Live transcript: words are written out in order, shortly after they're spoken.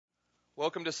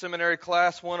Welcome to Seminary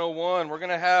Class 101.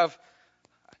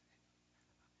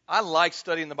 I like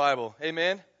studying the Bible.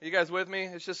 Amen? Are you guys with me?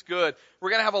 It's just good. We're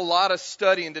going to have a lot of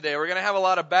studying today. We're going to have a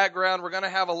lot of background. We're going to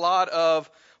have a lot of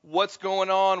what's going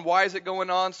on, why is it going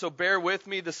on, so bear with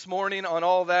me this morning on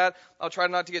all that. I'll try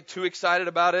not to get too excited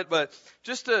about it, but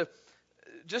just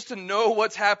to know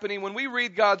what's happening, when we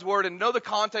read God's Word and know the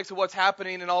context of what's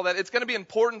happening and all that, it's going to be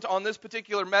important on this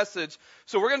particular message.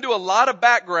 So we're going to do a lot of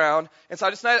background, and so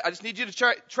I just need you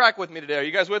to track with me today. Are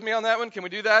you guys with me on that one? Can we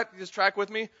do that? Just track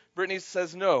with me? Brittany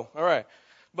says no. All right.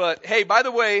 But hey, by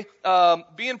the way,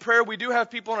 be in prayer. We do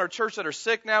have people in our church that are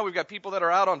sick now. We've got people that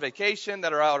are out on vacation,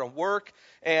 that are out on work,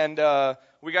 and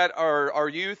we got our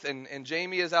youth, and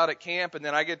Jamie is out at camp, and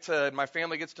then my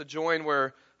family gets to join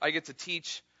where I get to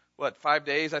teach 5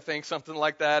 days, I think, something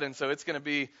like that. And so it's going to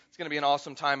be an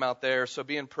awesome time out there. So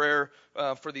be in prayer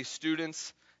for these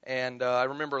students. And I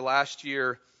remember last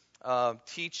year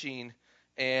teaching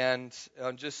and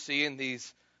just seeing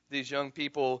these young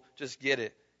people just get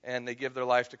it, and they give their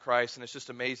life to Christ. And it's just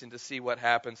amazing to see what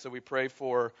happens. So we pray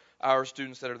for our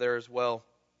students that are there as well.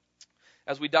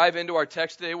 As we dive into our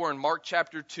text today, we're in Mark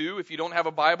chapter 2. If you don't have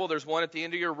a Bible, there's one at the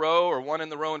end of your row or one in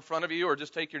the row in front of you, or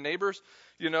just take your neighbors,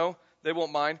 They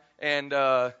won't mind, and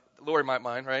Lori might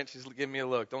mind, right? She's giving me a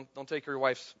look. Don't take your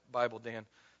wife's Bible, Dan.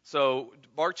 So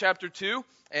Mark chapter 2,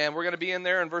 and we're going to be in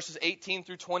there in verses 18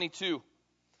 through 22.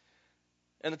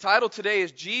 And the title today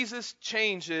is Jesus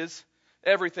Changes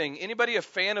Everything. Anybody a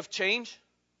fan of change?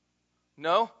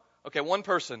 No? Okay, one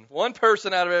person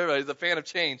out of everybody is a fan of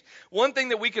change. One thing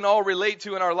that we can all relate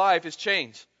to in our life is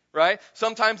change. Right?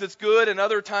 Sometimes it's good and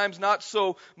other times not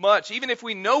so much. Even if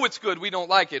we know it's good, we don't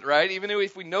like it, right? Even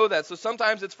if we know that. So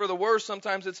sometimes it's for the worst,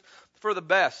 sometimes it's for the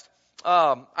best.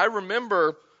 I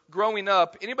remember growing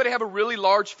up, anybody have a really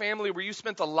large family where you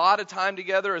spent a lot of time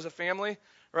together as a family,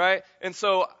 right? And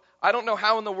so I don't know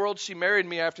how in the world she married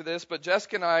me after this, but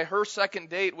Jessica and I, her second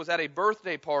date was at a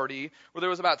birthday party where there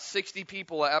was about 60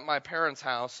 people at my parents'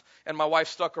 house, and my wife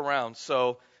stuck around.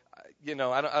 So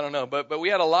I don't know, but we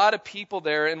had a lot of people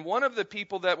there, and one of the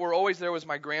people that were always there was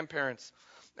my grandparents.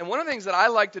 And one of the things that I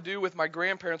liked to do with my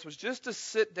grandparents was just to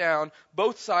sit down,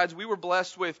 both sides. We were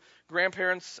blessed with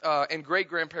grandparents and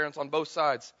great-grandparents on both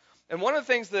sides. And one of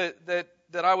the things that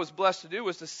I was blessed to do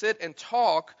was to sit and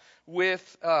talk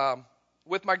with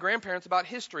my grandparents about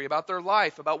history, about their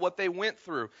life, about what they went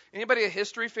through. Anybody a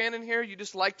history fan in here? You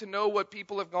just like to know what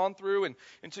people have gone through, and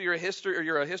so you're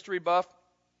a history buff.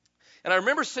 And I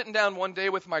remember sitting down one day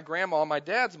with my grandma, my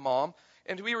dad's mom,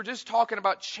 and we were just talking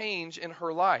about change in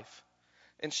her life.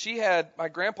 And my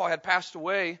grandpa had passed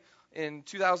away in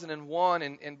 2001,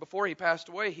 and before he passed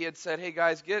away, he had said, "Hey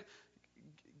guys,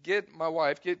 get my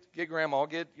wife, get grandma,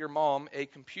 get your mom a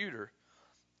computer."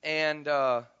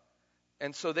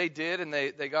 And so they did, and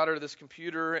they got her this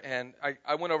computer, and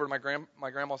I went over to my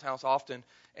grandma's house often,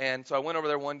 and so I went over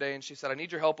there one day, and she said, "I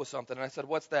need your help with something." And I said,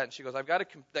 "What's that?" And she goes, "I've got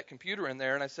that computer in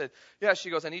there." And I said, "Yeah." She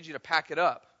goes, "I need you to pack it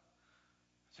up."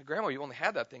 I said, "Grandma, you only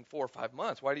had that thing 4 or 5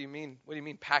 months. What do you mean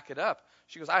pack it up?"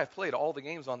 She goes, "I have played all the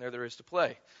games on there is to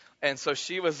play." And so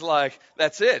she was like,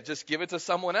 "That's it. Just give it to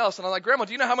someone else." And I'm like, "Grandma,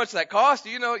 do you know how much that cost? Do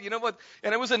you know what?"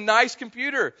 And it was a nice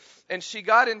computer. And she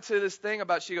got into this thing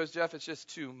she goes, "Jeff, it's just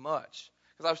too much."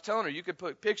 Because I was telling her, you could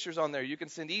put pictures on there, you can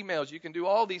send emails, you can do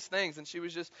all these things. And she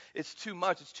was just, it's too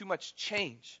much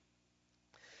change.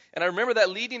 And I remember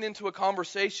that leading into a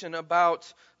conversation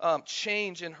about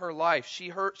change in her life.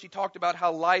 She talked about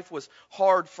how life was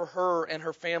hard for her and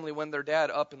her family when their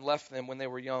dad up and left them when they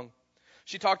were young.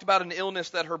 She talked about an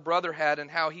illness that her brother had and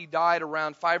how he died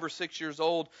around 5 or 6 years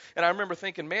old. And I remember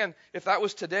thinking, man, if that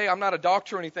was today, I'm not a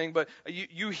doctor or anything, but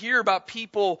you hear about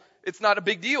people, it's not a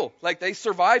big deal. Like they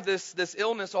survive this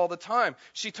illness all the time.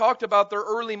 She talked about their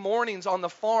early mornings on the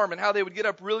farm and how they would get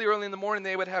up really early in the morning,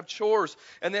 they would have chores,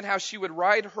 and then how she would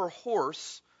ride her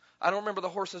horse. I don't remember the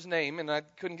horse's name, and I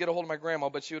couldn't get a hold of my grandma,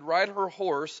 but she would ride her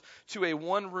horse to a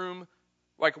one-room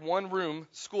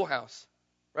schoolhouse.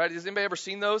 Right? Has anybody ever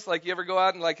seen those? Like you ever go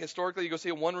out and historically you go see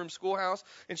a one-room schoolhouse,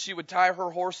 and she would tie her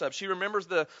horse up. She remembers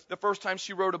the first time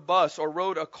she rode a bus or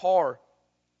rode a car.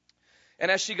 And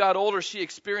as she got older, she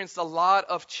experienced a lot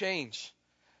of change.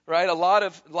 Right? A lot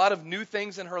of new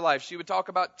things in her life. She would talk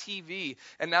about TV,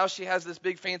 and now she has this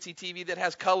big fancy TV that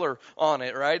has color on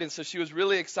it, right? And so she was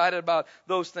really excited about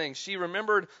those things. She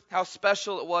remembered how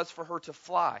special it was for her to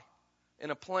fly in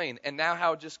a plane, and now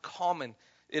how just common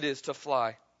it is to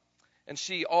fly. And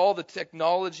all the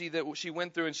technology that she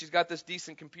went through, and she's got this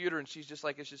decent computer, and she's just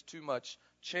like, it's just too much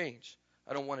change.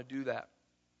 I don't want to do that.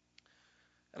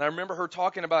 And I remember her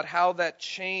talking about how that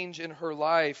change in her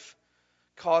life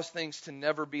caused things to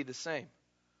never be the same.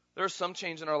 There's some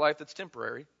change in our life that's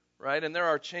temporary, right? And there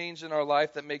are change in our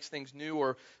life that makes things new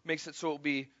or makes it so it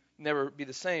will never be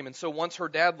the same. And so once her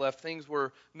dad left, things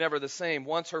were never the same.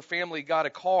 Once her family got a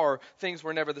car, things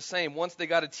were never the same. Once they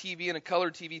got a TV and a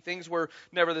color TV, things were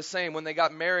never the same. When they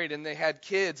got married and they had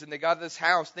kids and they got this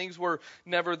house, things were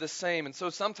never the same. And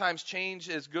so sometimes change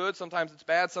is good, sometimes it's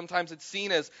bad, sometimes it's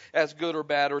seen as good or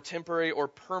bad or temporary or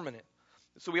permanent.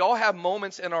 So we all have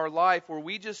moments in our life where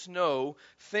we just know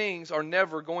things are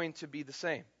never going to be the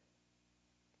same.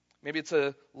 Maybe it's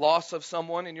a loss of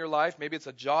someone in your life. Maybe it's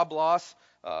a job loss.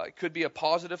 It could be a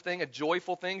positive thing, a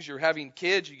joyful thing. You're having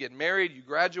kids, you get married, you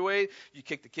graduate, you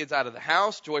kick the kids out of the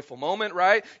house, joyful moment,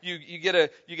 right? You get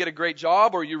a great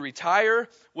job or you retire.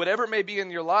 Whatever it may be in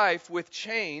your life, with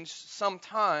change,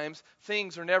 sometimes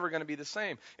things are never going to be the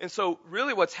same. And so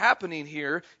really what's happening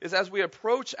here is as we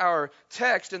approach our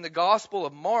text in the Gospel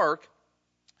of Mark,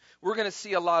 we're going to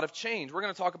see a lot of change. We're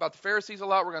going to talk about the Pharisees a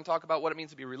lot. We're going to talk about what it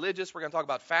means to be religious. We're going to talk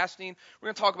about fasting. We're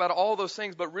going to talk about all those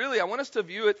things. But really, I want us to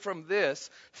view it from this.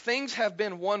 Things have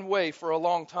been one way for a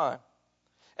long time.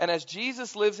 And as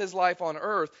Jesus lives his life on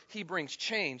earth, he brings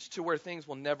change to where things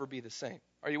will never be the same.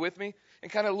 Are you with me?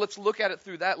 And kind of let's look at it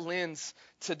through that lens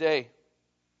today.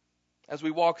 As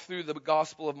we walk through the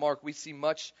Gospel of Mark, we see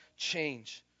much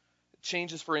change.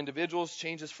 Changes for individuals,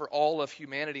 changes for all of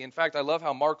humanity. In fact, I love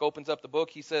how Mark opens up the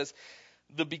book. He says,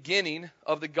 the beginning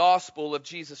of the gospel of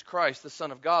Jesus Christ, the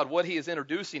Son of God. What he is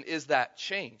introducing is that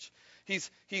change. He's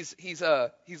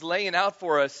laying out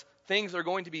for us things are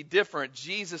going to be different.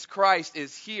 Jesus Christ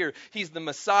is here. He's the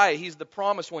Messiah. He's the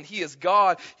promised one. He is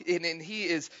God, and he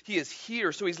is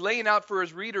here. So he's laying out for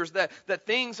his readers that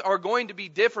things are going to be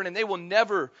different, and they will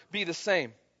never be the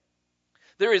same.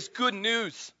 There is good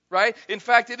news, right? In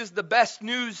fact, it is the best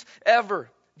news ever.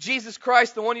 Jesus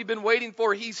Christ, the one you've been waiting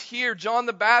for, he's here. John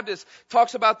the Baptist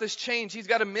talks about this change. He's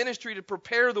got a ministry to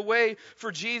prepare the way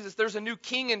for Jesus. There's a new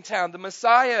king in town. The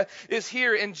Messiah is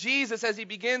here. And Jesus, as he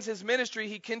begins his ministry,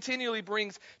 he continually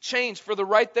brings change for the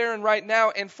right there and right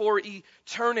now and for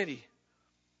eternity.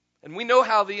 And we know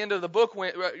how the end of the book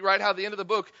went, right? How the end of the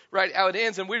book, right? How it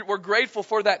ends. And we're grateful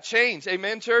for that change.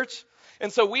 Amen, church?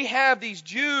 And so we have these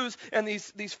Jews and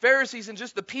these Pharisees and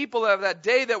just the people of that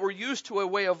day that were used to a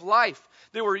way of life.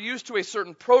 They were used to a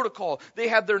certain protocol. They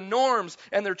had their norms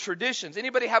and their traditions.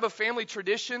 Anybody have a family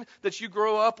tradition that you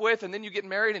grow up with and then you get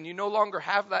married and you no longer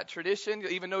have that tradition,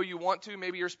 even though you want to?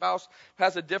 Maybe your spouse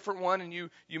has a different one and you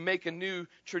make a new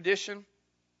tradition.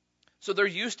 So they're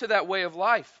used to that way of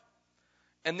life.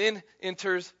 And then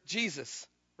enters Jesus.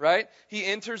 Right? He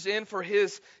enters in for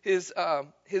his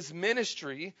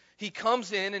ministry. He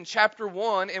comes in chapter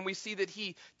 1, and we see that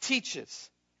he teaches,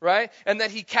 right? And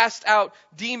that he casts out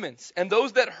demons. And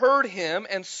those that heard him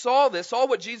and saw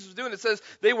what Jesus was doing, it says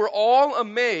they were all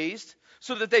amazed,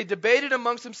 so that they debated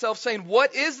amongst themselves, saying,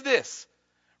 "What is this?"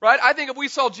 Right? I think if we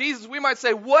saw Jesus, we might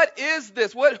say, "What is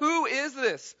this? Who is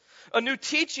this?" A new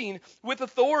teaching with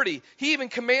authority. He even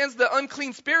commands the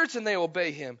unclean spirits, and they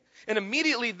obey him. And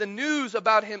immediately the news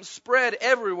about him spread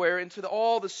everywhere into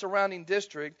all the surrounding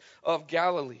district of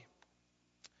Galilee.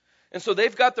 And so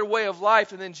they've got their way of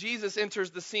life, and then Jesus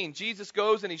enters the scene. Jesus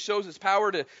goes and he shows his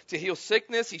power to heal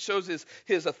sickness. He shows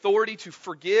his authority to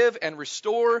forgive and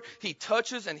restore. He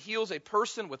touches and heals a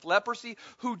person with leprosy.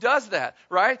 Who does that,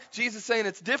 right? Jesus saying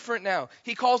it's different now.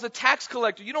 He calls a tax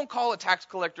collector. You don't call a tax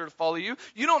collector to follow you.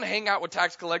 You don't hang out with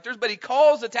tax collectors, but he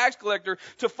calls a tax collector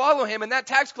to follow him, and that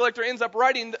tax collector ends up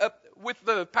writing with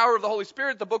the power of the Holy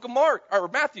Spirit the book of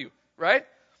Matthew, right?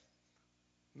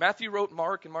 Matthew wrote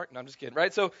Mark and Mark. No, I'm just kidding,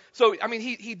 right? So I mean,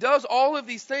 he does all of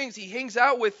these things. He hangs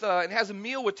out with and has a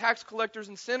meal with tax collectors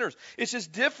and sinners. It's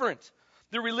just different.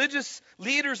 The religious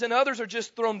leaders and others are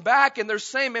just thrown back, and they're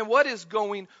saying, "Man, what is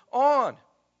going on?"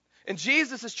 And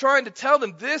Jesus is trying to tell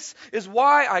them, this is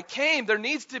why I came. There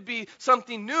needs to be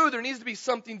something new. There needs to be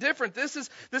something different. This is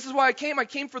why I came. I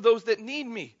came for those that need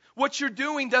me. What you're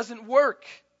doing doesn't work.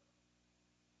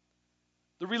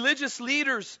 The religious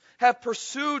leaders have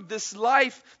pursued this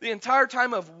life the entire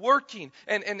time of working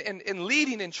and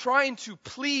leading and trying to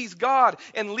please God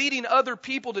and leading other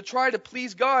people to try to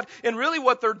please God. And really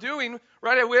what they're doing,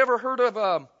 right, have we ever heard of,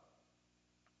 now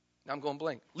I'm going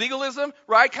blank, legalism,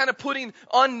 right? Kind of putting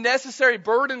unnecessary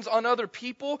burdens on other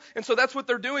people. And so that's what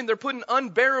they're doing. They're putting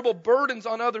unbearable burdens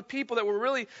on other people that were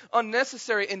really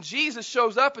unnecessary. And Jesus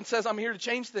shows up and says, "I'm here to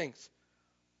change things."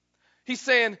 He's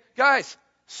saying, guys,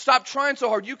 stop trying so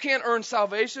hard. You can't earn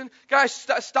salvation. Guys,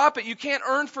 stop it. You can't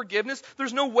earn forgiveness.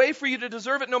 There's no way for you to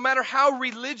deserve it, no matter how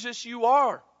religious you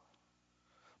are.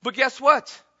 But guess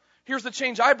what? Here's the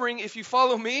change I bring. If you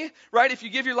follow me, right? If you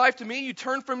give your life to me, you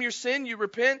turn from your sin, you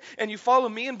repent, and you follow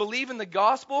me and believe in the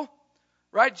gospel,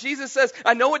 Right? Jesus says,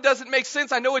 I know it doesn't make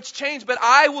sense. I know it's changed, but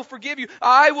I will forgive you.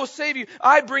 I will save you.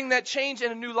 I bring that change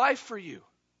and a new life for you.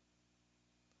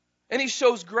 And he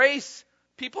shows grace.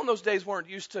 People in those days weren't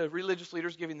used to religious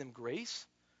leaders giving them grace.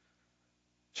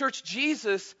 Church,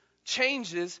 Jesus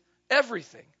changes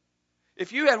everything.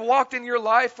 If you had walked in your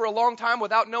life for a long time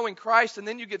without knowing Christ and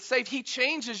then you get saved, he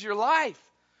changes your life.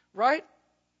 Right?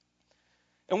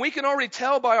 And we can already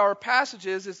tell by our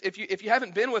passages, if you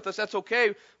haven't been with us, that's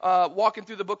okay, walking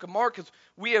through the book of Mark, because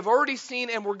we have already seen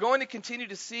and we're going to continue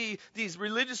to see these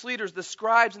religious leaders, the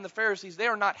scribes and the Pharisees, they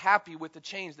are not happy with the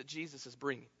change that Jesus is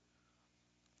bringing.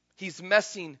 He's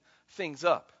messing things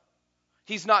up.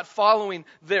 He's not following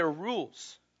their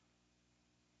rules.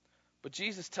 But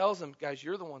Jesus tells them, guys,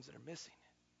 you're the ones that are missing.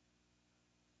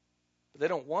 But they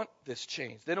don't want this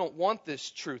change. They don't want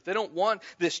this truth. They don't want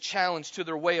this challenge to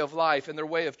their way of life and their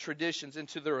way of traditions and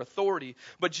to their authority.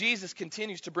 But Jesus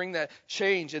continues to bring that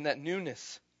change and that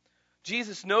newness.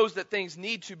 Jesus knows that things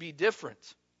need to be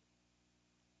different.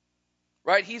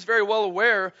 Right? He's very well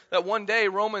aware that one day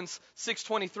Romans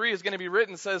 6:23 is going to be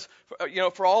written. It says,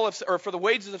 for the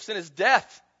wages of sin is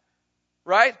death.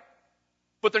 Right?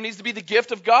 But there needs to be the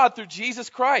gift of God through Jesus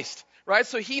Christ. Right?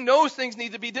 So he knows things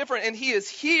need to be different, and he is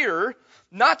here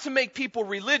not to make people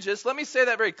religious. Let me say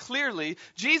that very clearly.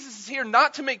 Jesus is here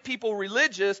not to make people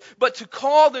religious, but to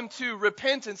call them to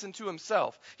repentance and to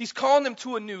himself. He's calling them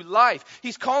to a new life.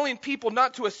 He's calling people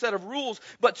not to a set of rules,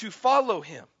 but to follow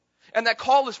him. And that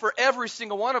call is for every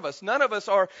single one of us. None of us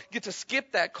get to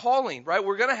skip that calling, right?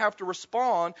 We're going to have to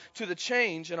respond to the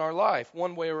change in our life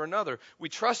one way or another. We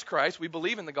trust Christ, we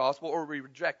believe in the gospel, or we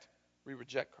reject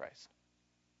Christ.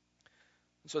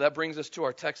 And so that brings us to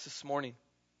our text this morning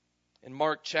in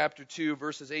Mark chapter 2,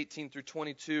 verses 18 through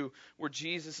 22, where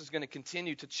Jesus is going to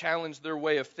continue to challenge their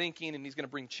way of thinking, and he's going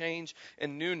to bring change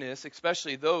and newness,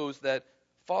 especially those that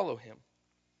follow him.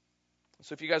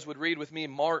 So if you guys would read with me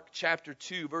Mark chapter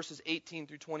 2, verses 18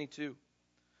 through 22.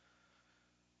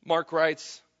 Mark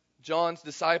writes, John's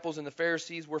disciples and the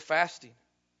Pharisees were fasting,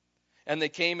 and they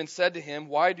came and said to him,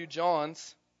 why do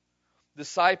John's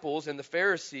disciples and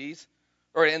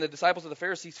the disciples of the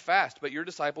Pharisees fast, but your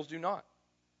disciples do not?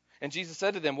 And Jesus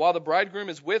said to them, while the bridegroom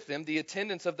is with them, the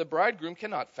attendants of the bridegroom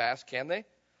cannot fast, can they?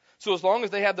 So as long as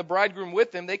they have the bridegroom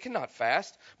with them, they cannot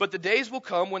fast. But the days will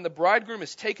come when the bridegroom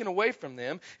is taken away from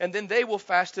them, and then they will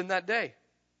fast in that day.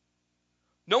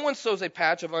 No one sews a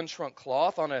patch of unshrunk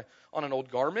cloth on an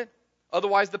old garment.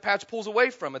 Otherwise the patch pulls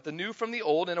away from it, the new from the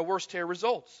old, and a worse tear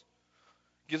results.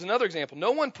 Gives another example.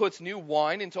 No one puts new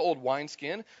wine into old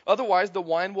wineskin. Otherwise the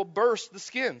wine will burst the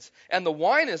skins. And the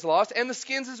wine is lost, and the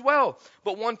skins as well.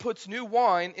 But one puts new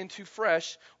wine into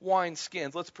fresh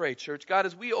wineskins. Let's pray, church. God,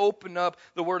 as we open up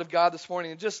the Word of God this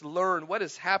morning and just learn what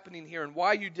is happening here and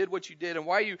why you did what you did and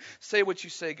why you say what you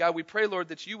say, God, we pray, Lord,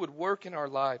 that you would work in our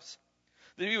lives.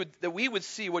 That we would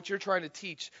see what you're trying to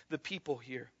teach the people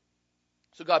here.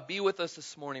 So God, be with us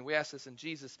this morning. We ask this in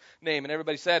Jesus' name. And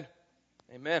everybody said,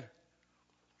 amen.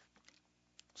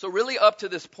 So really up to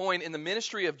this point in the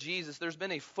ministry of Jesus, there's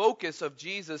been a focus of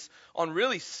Jesus on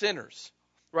really sinners,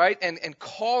 right? And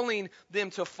calling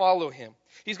them to follow him.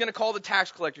 He's going to call the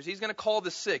tax collectors. He's going to call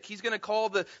the sick. He's going to call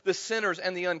the sinners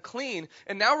and the unclean.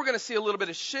 And now we're going to see a little bit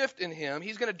of shift in him.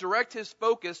 He's going to direct his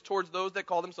focus towards those that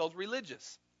call themselves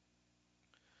religious.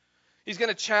 He's going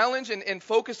to challenge and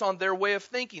focus on their way of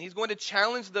thinking. He's going to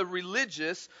challenge the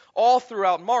religious all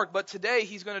throughout Mark. But today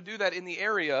he's going to do that in the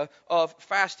area of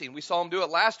fasting. We saw him do it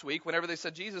last week whenever they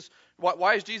said, Jesus,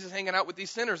 why is Jesus hanging out with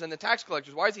these sinners and the tax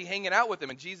collectors? Why is he hanging out with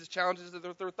them? And Jesus challenges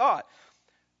their thought.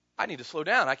 I need to slow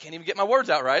down. I can't even get my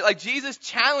words out right. Like Jesus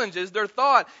challenges their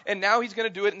thought. And now he's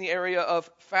going to do it in the area of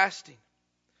fasting.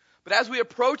 But as we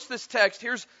approach this text,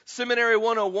 here's Seminary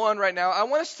 101 right now. I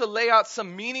want us to lay out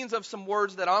some meanings of some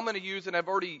words that I'm going to use and I've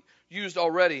already used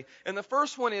already. And the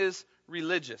first one is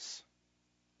religious.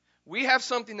 We have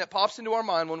something that pops into our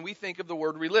mind when we think of the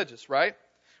word religious, right?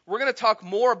 We're going to talk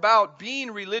more about being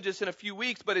religious in a few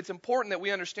weeks, but it's important that we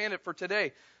understand it for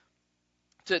today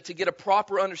to get a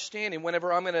proper understanding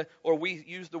whenever we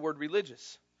use the word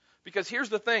religious. Because here's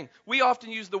the thing. We often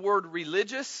use the word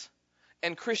religious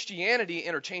and Christianity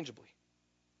interchangeably,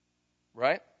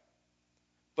 right?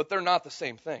 But they're not the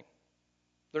same thing.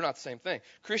 They're not the same thing.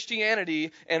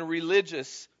 Christianity and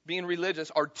being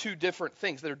religious are two different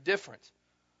things. They're different.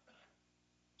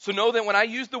 So know that when I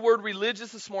use the word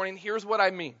religious this morning, here's what I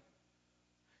mean.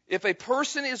 If a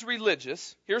person is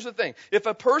religious, here's the thing. If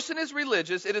a person is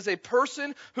religious, it is a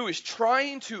person who is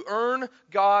trying to earn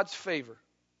God's favor.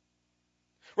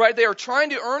 Right? They are trying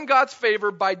to earn God's favor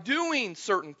by doing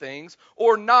certain things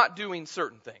or not doing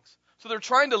certain things. So they're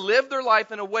trying to live their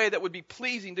life in a way that would be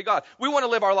pleasing to God. We want to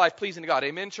live our life pleasing to God.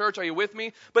 Amen, church? Are you with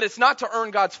me? But it's not to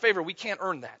earn God's favor. We can't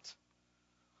earn that.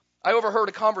 I overheard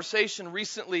a conversation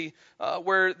recently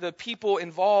where the people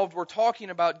involved were talking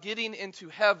about getting into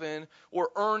heaven or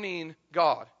earning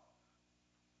God.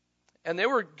 And they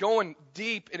were going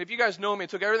deep, and if you guys know me,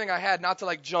 it took everything I had not to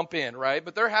like jump in, right?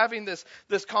 But they're having this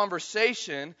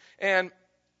conversation, and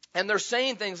they're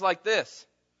saying things like this: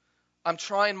 I'm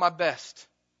trying my best,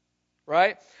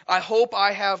 right? I hope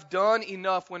I have done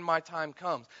enough when my time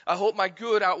comes. I hope my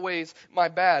good outweighs my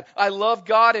bad. I love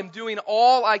God and doing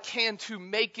all I can to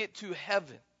make it to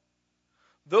heaven.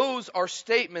 Those are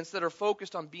statements that are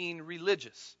focused on being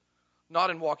religious,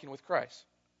 not in walking with Christ.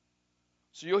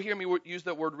 So you'll hear me use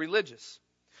that word religious.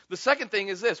 The second thing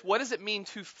is this: what does it mean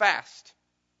to fast?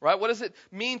 Right? What does it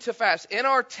mean to fast? In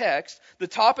our text, the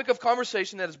topic of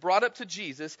conversation that is brought up to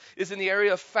Jesus is in the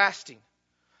area of fasting.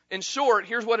 In short,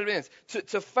 here's what it means.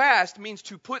 To fast means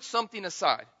to put something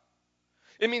aside.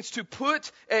 It means to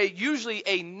put usually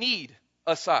a need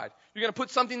aside. You're going to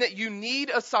put something that you need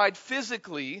aside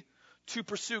physically to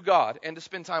pursue God and to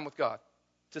spend time with God,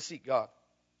 to seek God.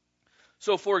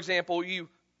 So, for example, you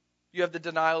have the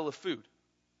denial of food,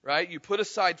 right? You put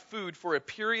aside food for a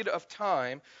period of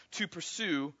time to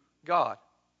pursue God.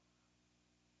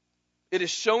 It is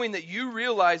showing that you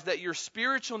realize that your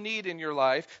spiritual need in your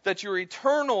life, that your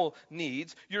eternal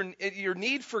needs, your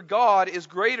need for God is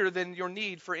greater than your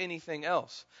need for anything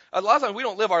else. A lot of times we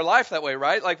don't live our life that way,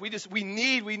 right? Like we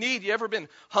need. You ever been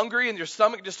hungry and your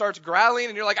stomach just starts growling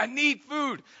and you're like, I need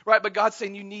food, right? But God's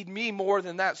saying you need me more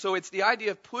than that. So it's the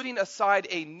idea of putting aside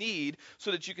a need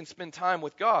so that you can spend time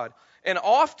with God. And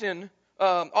often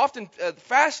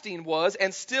fasting was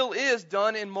and still is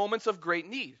done in moments of great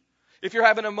need. If you're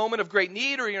having a moment of great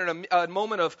need, or you're in a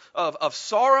moment of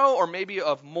sorrow, or maybe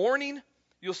of mourning,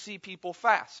 you'll see people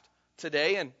fast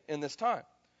today and in this time.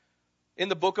 In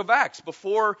the book of Acts,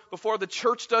 before the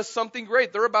church does something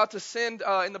great, they're about to send,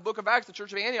 in the book of Acts, the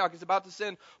church of Antioch is about to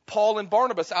send Paul and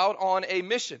Barnabas out on a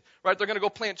mission, right? They're going to go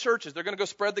plant churches. They're going to go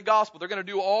spread the gospel. They're going to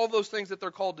do all those things that they're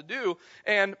called to do.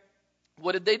 And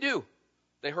what did they do?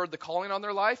 They heard the calling on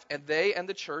their life, and they and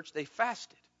the church, they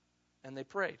fasted and they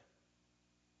prayed.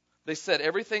 They set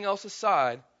everything else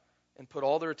aside and put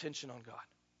all their attention on God,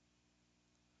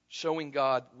 showing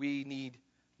God we need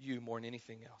you more than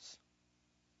anything else.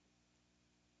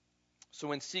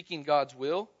 So in seeking God's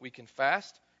will, we can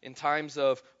fast. In times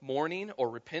of mourning or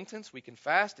repentance, we can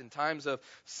fast. In times of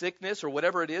sickness or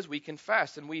whatever it is, we can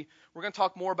fast. And we're going to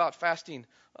talk more about fasting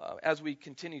as we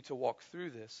continue to walk through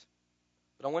this.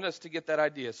 But I want us to get that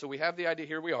idea. So we have the idea,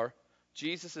 here we are.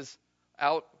 Jesus is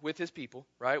out with his people,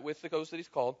 right, with those that he's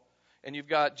called. And you've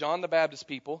got John the Baptist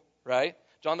people, right?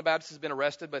 John the Baptist has been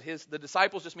arrested, but the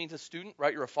disciples just means a student,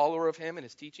 right? You're a follower of him and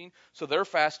his teaching. So they're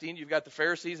fasting. You've got the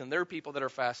Pharisees and their people that are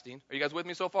fasting. Are you guys with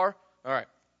me so far? All right.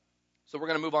 So we're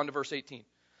going to move on to verse 18.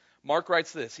 Mark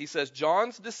writes this. He says,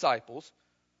 John's disciples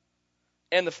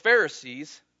and the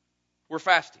Pharisees were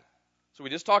fasting. So we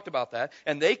just talked about that.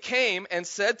 And they came and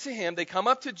said to him, they come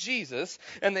up to Jesus,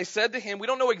 and they said to him, we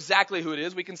don't know exactly who it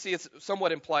is. We can see it's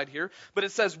somewhat implied here. But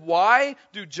it says, why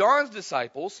do John's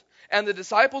disciples and the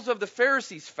disciples of the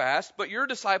Pharisees fast, but your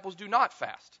disciples do not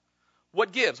fast?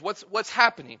 What gives? What's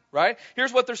happening, right?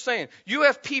 Here's what they're saying. You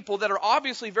have people that are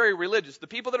obviously very religious. The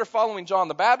people that are following John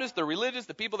the Baptist, they're religious.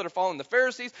 The people that are following the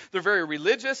Pharisees, they're very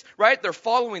religious, right? They're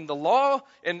following the law,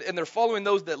 and they're following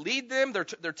those that lead them.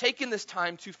 They're taking this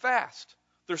time to fast.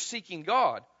 They're seeking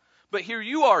God. But here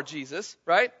you are, Jesus,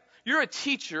 right? You're a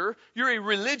teacher. You're a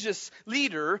religious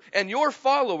leader. And your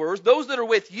followers, those that are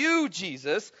with you,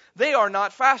 Jesus, they are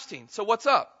not fasting. So what's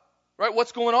up, right?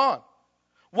 What's going on?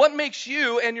 What makes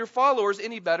you and your followers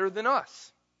any better than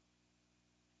us?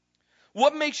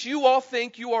 What makes you all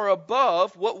think you are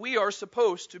above what we are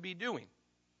supposed to be doing?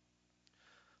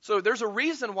 So there's a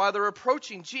reason why they're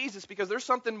approaching Jesus, because there's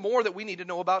something more that we need to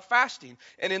know about fasting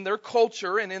and in their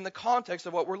culture and in the context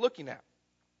of what we're looking at.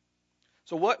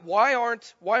 So why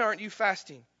aren't you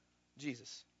fasting,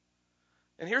 Jesus?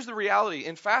 And here's the reality.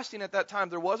 In fasting at that time,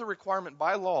 there was a requirement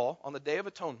by law on the Day of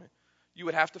Atonement. You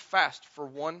would have to fast for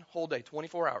one whole day,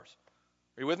 24 hours.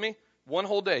 Are you with me? One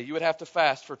whole day, you would have to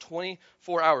fast for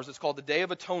 24 hours. It's called the Day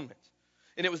of Atonement.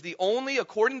 And it was the only,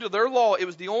 according to their law, it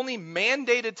was the only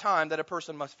mandated time that a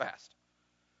person must fast.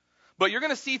 But you're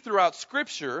going to see throughout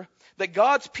Scripture that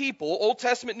God's people, Old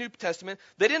Testament, New Testament,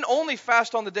 they didn't only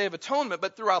fast on the Day of Atonement,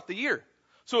 but throughout the year.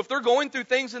 So if they're going through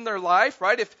things in their life,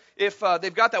 right, if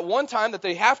they've got that one time that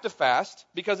they have to fast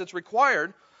because it's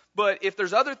required, but if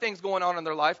there's other things going on in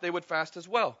their life, they would fast as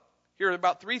well. Here are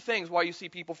about 3 things why you see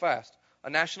people fast. A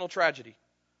national tragedy.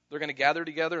 They're going to gather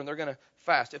together and they're going to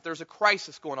fast. If there's a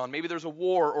crisis going on, maybe there's a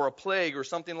war or a plague or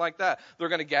something like that, they're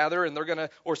going to gather and they're going to,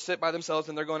 or sit by themselves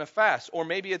and they're going to fast. Or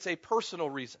maybe it's a personal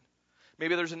reason.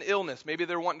 Maybe there's an illness. Maybe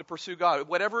they're wanting to pursue God.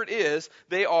 Whatever it is,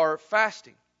 they are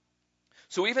fasting.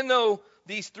 So even though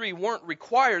these three weren't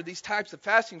required, these types of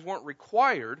fastings weren't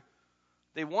required,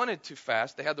 they wanted to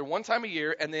fast. They had their one time a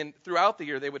year, and then throughout the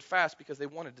year they would fast because they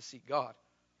wanted to seek God.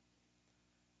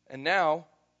 And now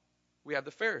we have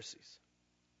the Pharisees.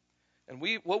 And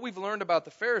what we've learned about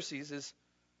the Pharisees is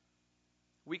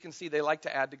we can see they like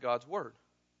to add to God's word.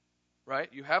 Right?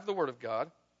 You have the word of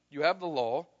God. You have the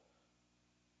law.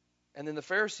 And then the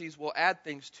Pharisees will add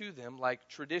things to them like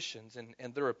traditions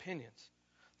and their opinions.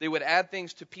 They would add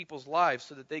things to people's lives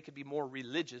so that they could be more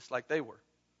religious like they were.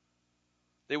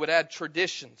 They would add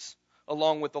traditions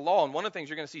along with the law. And one of the things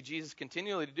you're going to see Jesus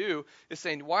continually to do is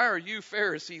saying, why are you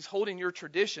Pharisees holding your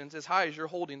traditions as high as you're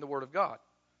holding the word of God?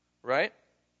 Right?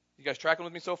 You guys tracking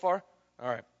with me so far? All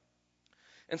right.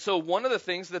 And so one of the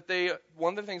things that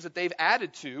they've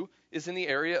added to is in the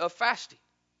area of fasting.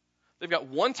 They've got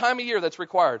one time a year that's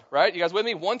required, right? You guys with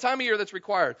me? One time a year that's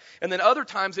required. And then other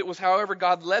times it was however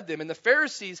God led them. And the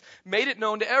Pharisees made it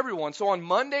known to everyone. So on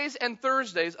Mondays and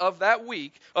Thursdays of that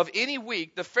week, of any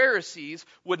week, the Pharisees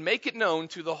would make it known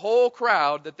to the whole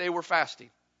crowd that they were fasting.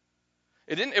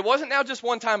 It wasn't now just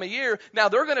one time a year. Now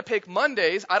they're going to pick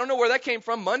Mondays. I don't know where that came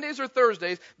from, Mondays or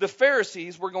Thursdays. The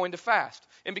Pharisees were going to fast.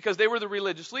 And because they were the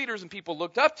religious leaders and people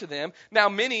looked up to them, now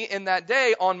many in that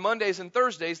day on Mondays and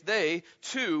Thursdays, they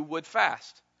too would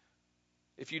fast.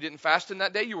 If you didn't fast in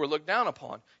that day, you were looked down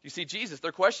upon. You see Jesus,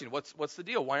 they're questioning, what's the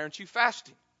deal? Why aren't you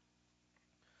fasting?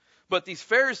 But these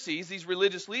Pharisees, these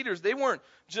religious leaders, they weren't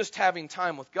just having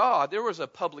time with God. There was a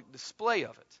public display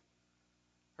of it.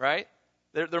 Right?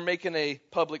 They're making a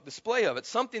public display of it.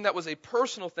 Something that was a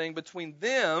personal thing between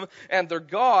them and their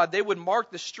God. They would march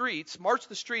the streets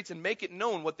and make it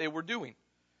known what they were doing.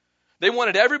 They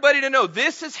wanted everybody to know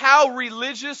this is how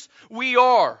religious we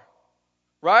are.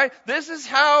 Right? This is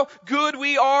how good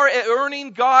we are at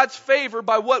earning God's favor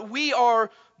by what we are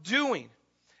doing.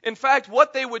 In fact,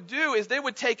 what they would do is they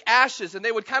would take ashes and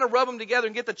they would kind of rub them together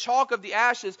and get the chalk of the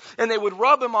ashes and they would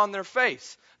rub them on their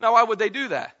face. Now, why would they do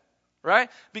that?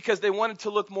 Right? Because they wanted to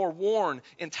look more worn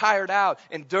and tired out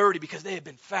and dirty because they had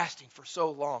been fasting for so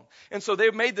long. And so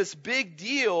they made this big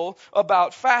deal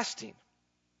about fasting.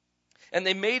 And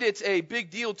they made it a big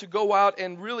deal to go out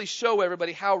and really show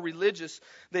everybody how religious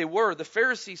they were. The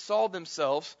Pharisees saw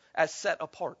themselves as set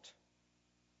apart.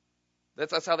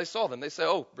 That's how they saw them. They say,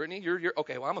 oh, Brittany, you're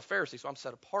okay, well, I'm a Pharisee, so I'm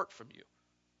set apart from you.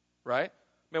 Right?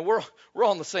 Man, we're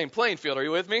on the same playing field. Are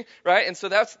you with me? Right? And so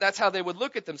that's how they would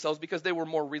look at themselves because they were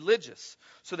more religious.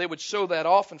 So they would show that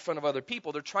off in front of other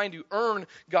people. They're trying to earn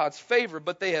God's favor,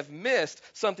 but they have missed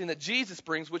something that Jesus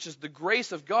brings, which is the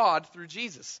grace of God through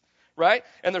Jesus. Right?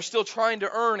 And they're still trying to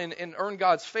earn and earn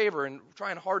God's favor and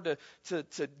trying hard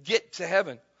to get to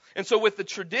heaven. And so with the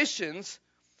traditions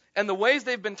and the ways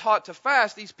they've been taught to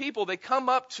fast, these people, they come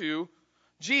up to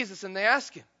Jesus and they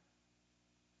ask him,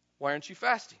 why aren't you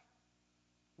fasting?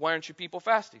 Why aren't you people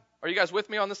fasting? Are you guys with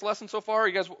me on this lesson so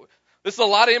far? This is a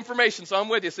lot of information, so I'm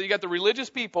with you. So you got the religious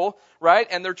people, right,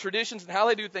 and their traditions and how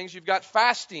they do things. You've got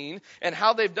fasting and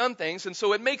how they've done things. And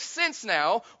so it makes sense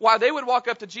now why they would walk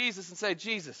up to Jesus and say,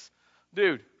 Jesus,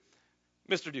 dude,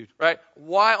 Mr. Dude, right,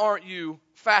 why aren't you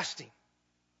fasting?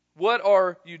 What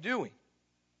are you doing?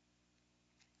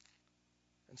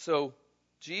 And so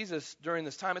Jesus, during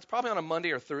this time, it's probably on a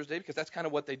Monday or Thursday because that's kind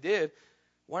of what they did.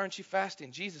 Why aren't you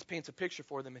fasting? Jesus paints a picture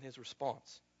for them in his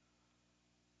response.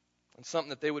 And something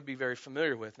that they would be very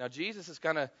familiar with. Now, Jesus is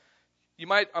I'm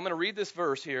going to read this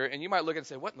verse here, and you might look at it and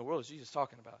say, what in the world is Jesus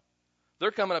talking about?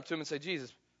 They're coming up to him and say,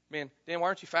 Jesus, man, Dan, why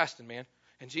aren't you fasting, man?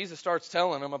 And Jesus starts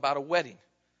telling them about a wedding.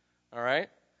 All right?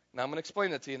 Now, I'm going to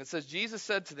explain that to you. And it says, Jesus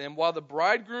said to them, while the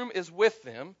bridegroom is with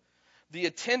them, the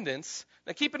attendants,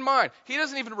 now keep in mind, he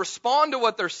doesn't even respond to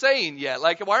what they're saying yet.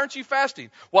 Like, why aren't you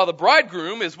fasting? While the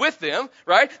bridegroom is with them,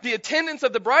 right? The attendants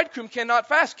of the bridegroom cannot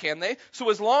fast, can they? So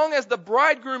as long as the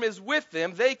bridegroom is with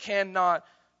them, they cannot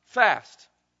fast.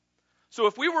 So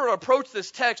if we were to approach this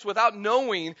text without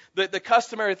knowing the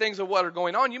customary things of what are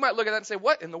going on, you might look at that and say,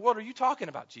 what in the world are you talking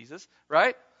about, Jesus?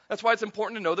 Right? That's why it's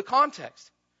important to know the context.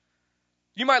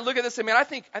 You might look at this and say, man, I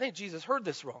think Jesus heard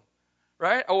this wrong.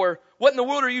 Right? Or, what in the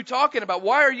world are you talking about?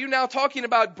 Why are you now talking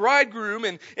about bridegroom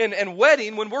and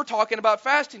wedding when we're talking about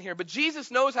fasting here? But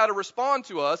Jesus knows how to respond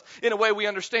to us in a way we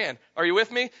understand. Are you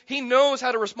with me? He knows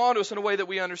how to respond to us in a way that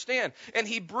we understand. And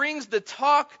he brings the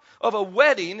talk of a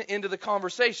wedding into the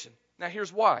conversation. Now,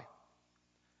 here's why.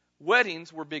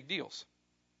 Weddings were big deals.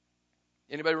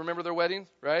 Anybody remember their weddings,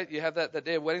 right? You have that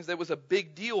day of weddings. That was a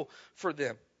big deal for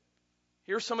them.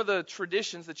 Here's some of the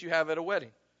traditions that you have at a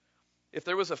wedding. If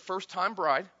there was a first-time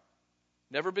bride,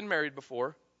 never been married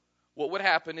before, what would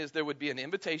happen is there would be an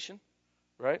invitation,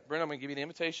 right? Brent, I'm going to give you the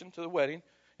invitation to the wedding,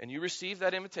 and you receive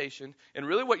that invitation. And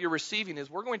really what you're receiving is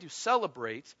we're going to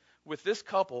celebrate with this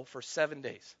couple for 7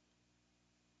 days.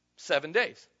 7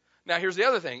 days. Now, here's the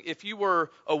other thing. If you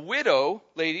were a widow,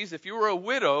 ladies, if you were a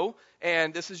widow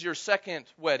and this is your second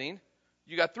wedding,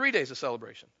 you got 3 days of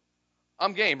celebration.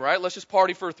 I'm game, right? Let's just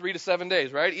party for 3 to 7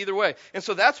 days, right? Either way. And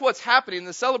so that's what's happening.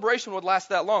 The celebration would last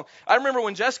that long. I remember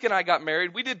when Jessica and I got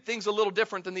married, we did things a little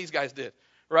different than these guys did,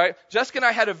 right? Jessica and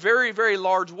I had a very, very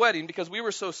large wedding because we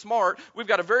were so smart. We've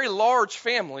got a very large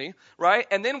family, right?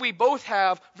 And then we both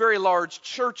have very large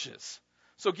churches.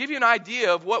 So give you an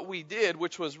idea of what we did,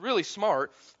 which was really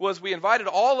smart, was we invited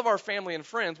all of our family and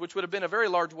friends, which would have been a very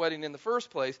large wedding in the first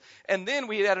place. And then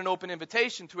we had an open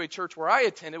invitation to a church where I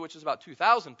attended, which is about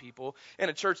 2,000 people,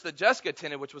 and a church that Jessica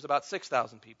attended, which was about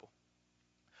 6,000 people.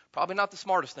 Probably not the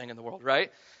smartest thing in the world,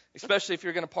 right? Especially if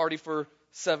you're going to party for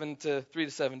 3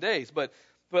 to 7 days. But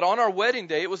on our wedding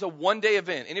day, it was a one-day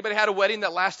event. Anybody had a wedding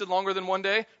that lasted longer than 1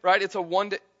 day? Right? It's a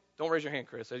one-day. Don't raise your hand,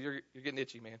 Chris. You're getting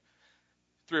itchy, man.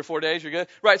 3 or 4 days, you're good?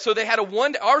 Right, so they had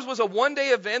ours was a one-day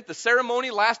event. The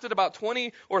ceremony lasted about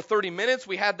 20 or 30 minutes.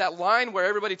 We had that line where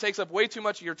everybody takes up way too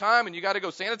much of your time and you got to go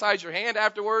sanitize your hand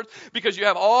afterwards because you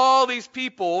have all these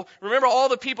people. Remember all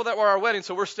the people that were at our wedding,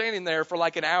 so we're standing there for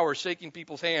like an hour shaking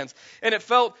people's hands. And it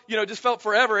felt, just felt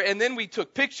forever. And then we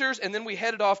took pictures and then we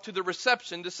headed off to the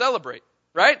reception to celebrate,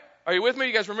 right? Are you with me?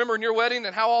 You guys remember in your wedding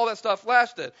and how all that stuff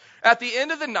lasted? At the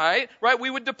end of the night, right, we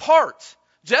would depart.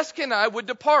 Jessica and I would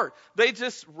depart. They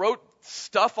just wrote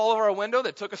stuff all over our window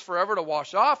that took us forever to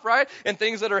wash off, right? And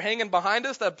things that are hanging behind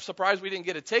us that surprised we didn't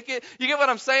get a ticket. You get what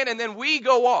I'm saying? And then we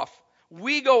go off.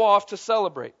 We go off to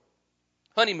celebrate.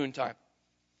 Honeymoon time,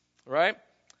 right?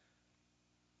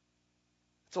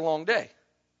 It's a long day.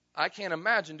 I can't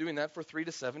imagine doing that for 3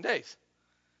 to 7 days.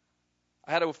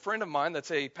 I had a friend of mine that's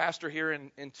a pastor here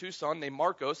in Tucson named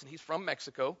Marcos, and he's from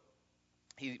Mexico.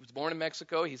 He was born in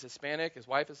Mexico. He's Hispanic. His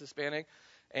wife is Hispanic.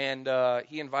 And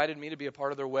he invited me to be a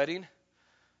part of their wedding.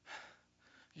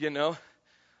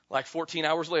 Like 14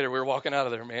 hours later, we were walking out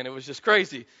of there, man. It was just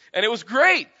crazy. And it was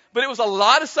great, but it was a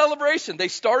lot of celebration. They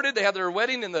had their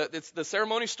wedding, the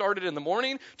ceremony started in the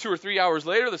morning. 2 or 3 hours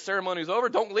later, the ceremony's over.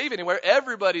 Don't leave anywhere.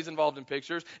 Everybody's involved in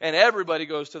pictures, and everybody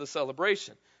goes to the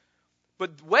celebration.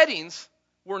 But weddings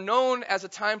were known as a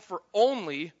time for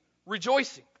only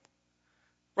rejoicing.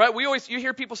 Right? You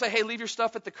hear people say, hey, leave your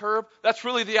stuff at the curb. That's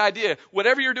really the idea.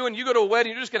 Whatever you're doing, you go to a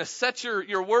wedding, you're just going to set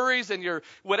your worries and your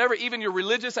whatever, even your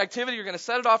religious activity, you're going to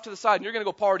set it off to the side and you're going to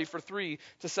go party for 3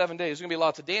 to 7 days. There's going to be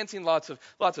lots of dancing, lots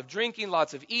of drinking,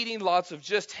 lots of eating, lots of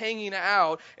just hanging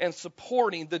out and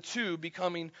supporting the two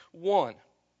becoming one.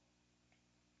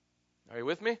 Are you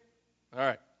with me? All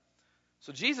right.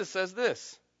 So Jesus says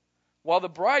this, while the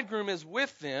bridegroom is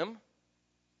with them,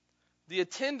 the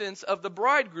attendants of the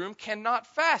bridegroom cannot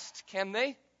fast, can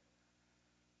they?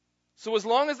 So as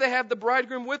long as they have the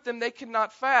bridegroom with them, they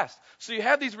cannot fast. So you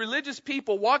have these religious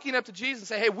people walking up to Jesus and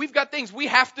say, hey, we've got things we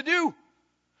have to do.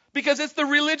 Because it's the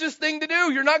religious thing to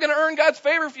do. You're not going to earn God's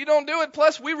favor if you don't do it.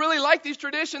 Plus, we really like these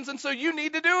traditions, and so you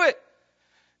need to do it.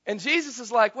 And Jesus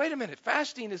is like, wait a minute,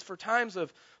 fasting is for times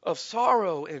of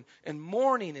sorrow and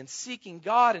mourning and seeking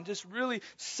God and just really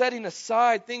setting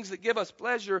aside things that give us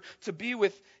pleasure to be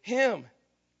with Him.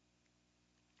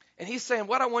 And He's saying,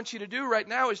 what I want you to do right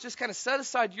now is just kind of set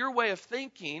aside your way of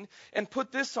thinking and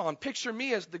put this on. Picture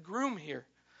me as the groom here.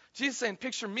 Jesus is saying,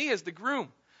 picture me as the groom.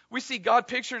 We see God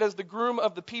pictured as the groom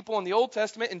of the people in the Old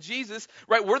Testament, and Jesus,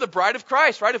 right, we're the bride of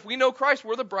Christ, right? If we know Christ,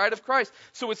 we're the bride of Christ.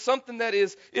 So it's something that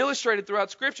is illustrated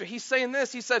throughout Scripture. He's saying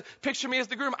this. He said, picture me as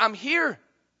the groom. I'm here.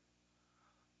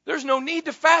 There's no need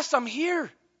to fast. I'm here.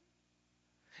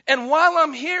 And while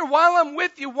I'm here, while I'm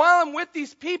with you, while I'm with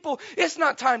these people, it's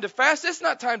not time to fast. It's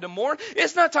not time to mourn.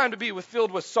 It's not time to be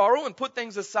filled with sorrow and put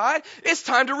things aside. It's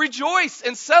time to rejoice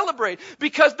and celebrate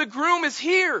because the groom is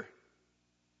here.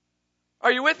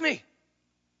 Are you with me?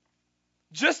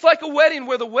 Just like a wedding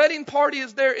where the wedding party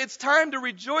is there, it's time to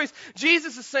rejoice.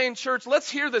 Jesus is saying, church, let's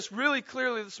hear this really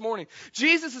clearly this morning.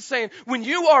 Jesus is saying, when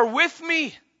you are with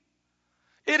me,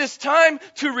 it is time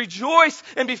to rejoice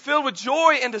and be filled with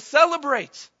joy and to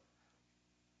celebrate.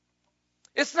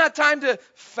 It's not time to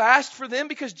fast for them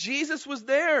because Jesus was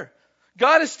there.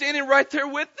 God is standing right there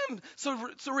with them.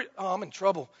 I'm in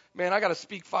trouble. Man, I got to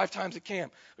speak 5 times at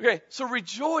camp. Okay, so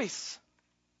rejoice.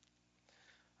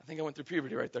 I think I went through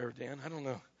puberty right there, Dan. I don't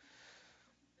know.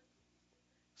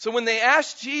 So when they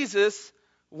asked Jesus,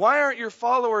 Why aren't your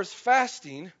followers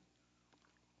fasting?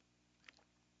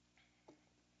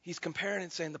 He's comparing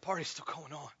and saying the party's still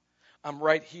going on. I'm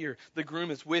right here. The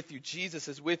groom is with you. Jesus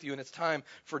is with you, and it's time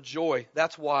for joy.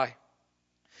 That's why.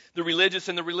 The religious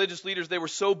and the religious leaders, they were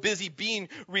so busy being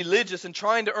religious and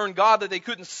trying to earn God that they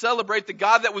couldn't celebrate the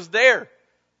God that was there.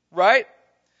 Right?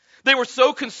 They were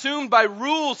so consumed by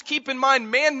rules. Keep in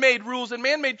mind man-made rules and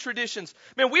man-made traditions.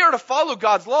 Man, we are to follow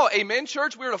God's law. Amen,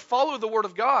 church? We are to follow the Word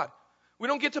of God. We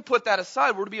don't get to put that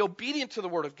aside. We're to be obedient to the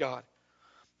Word of God.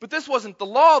 But this wasn't the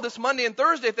law. This Monday and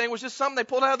Thursday thing was just something they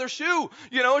pulled out of their shoe.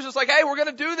 You know, it's just like, hey, we're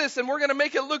going to do this and we're going to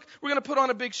make it look, we're going to put on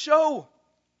a big show.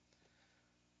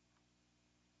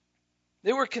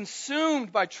 They were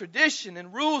consumed by tradition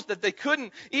and rules that they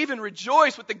couldn't even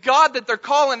rejoice with the God that they're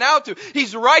calling out to.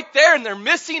 He's right there and they're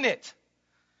missing it.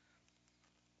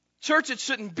 Church, it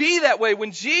shouldn't be that way.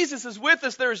 When Jesus is with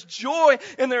us, there is joy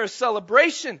and there is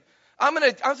celebration.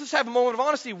 I'll just have a moment of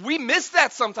honesty. We miss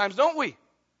that sometimes, don't we?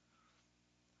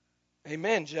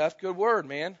 Amen, Jeff. Good word,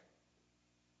 man.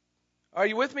 Are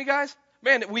you with me, guys?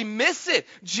 Man, we miss it.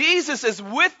 Jesus is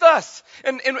with us.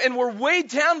 And we're weighed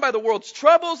down by the world's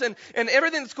troubles and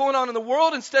everything that's going on in the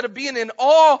world instead of being in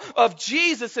awe of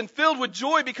Jesus and filled with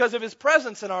joy because of His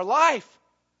presence in our life.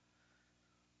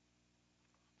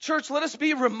 Church, let us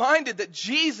be reminded that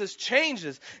Jesus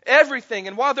changes everything.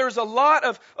 And while there's a lot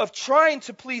of trying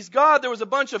to please God, there was a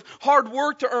bunch of hard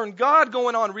work to earn God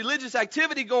going on, religious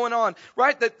activity going on,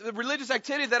 right? The religious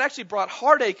activity that actually brought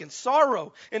heartache and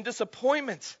sorrow and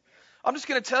disappointment. I'm just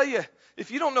going to tell you,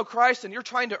 if you don't know Christ and you're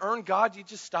trying to earn God, you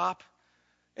just stop.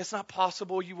 It's not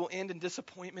possible. You will end in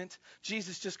disappointment.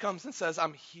 Jesus just comes and says,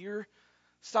 I'm here.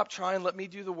 Stop trying. Let me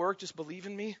do the work. Just believe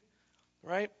in me,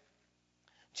 right?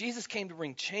 Jesus came to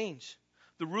bring change.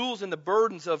 The rules and the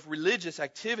burdens of religious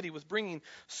activity was bringing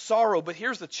sorrow. But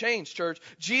here's the change, church.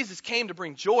 Jesus came to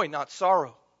bring joy, not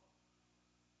sorrow.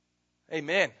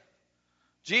 Amen.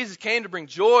 Jesus came to bring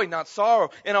joy, not sorrow.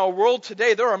 In our world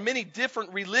today, there are many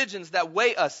different religions that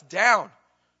weigh us down.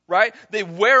 Right? They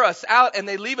wear us out and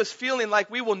they leave us feeling like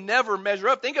we will never measure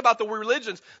up. Think about the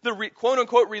religions, the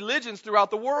quote-unquote religions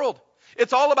throughout the world.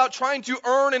 It's all about trying to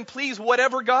earn and please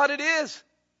whatever God it is.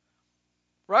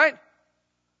 Right?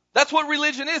 That's what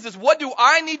religion is what do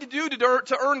I need to do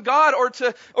to earn God or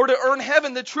to earn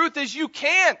heaven? The truth is you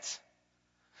can't.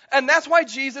 And that's why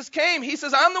Jesus came. He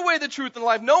says, I'm the way, the truth, and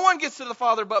life. No one gets to the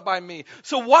Father but by me.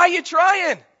 So why are you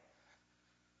trying?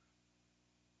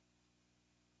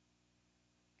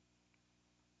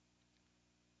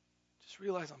 Just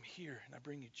realize I'm here and I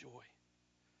bring you joy.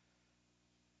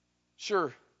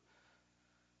 Sure,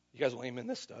 you guys will amen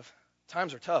this stuff.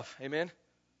 Times are tough. Amen?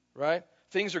 Right?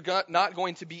 Things are not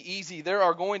going to be easy. There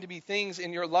are going to be things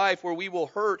in your life where we will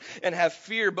hurt and have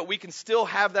fear, but we can still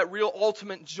have that real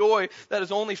ultimate joy that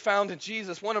is only found in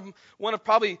Jesus. One of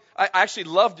probably, I actually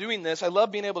love doing this. I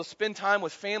love being able to spend time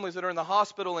with families that are in the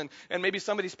hospital and maybe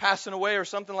somebody's passing away or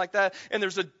something like that. And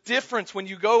there's a difference when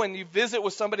you go and you visit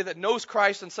with somebody that knows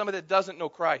Christ and somebody that doesn't know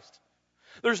Christ.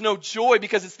 There's no joy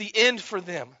because it's the end for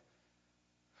them.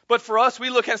 But for us, we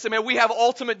look at it and say, man, we have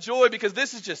ultimate joy because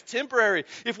this is just temporary.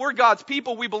 If we're God's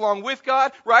people, we belong with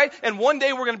God, right? And one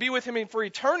day we're going to be with Him for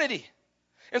eternity.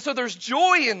 And so there's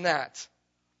joy in that.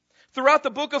 Throughout the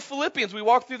book of Philippians, we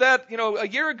walked through that, a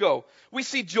year ago. We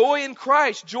see joy in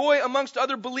Christ, joy amongst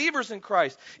other believers in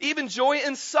Christ, even joy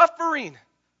in suffering,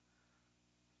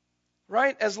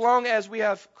 right? As long as we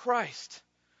have Christ.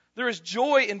 There is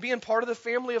joy in being part of the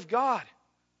family of God.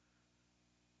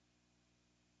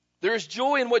 There is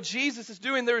joy in what Jesus is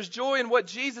doing. There is joy in what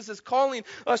Jesus is calling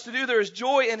us to do. There is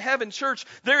joy in heaven. Church,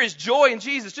 there is joy in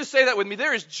Jesus. Just say that with me.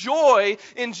 There is joy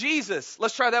in Jesus.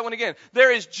 Let's try that one again.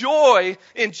 There is joy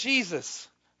in Jesus.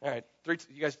 All right,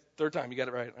 you guys, third time, you got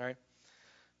it right. All right.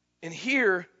 And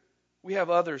here we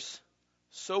have others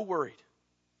so worried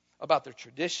about their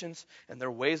traditions and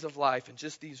their ways of life and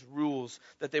just these rules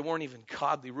that they weren't even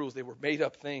godly rules. They were made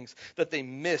up things that they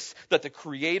miss that the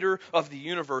creator of the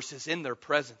universe is in their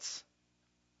presence.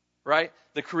 Right?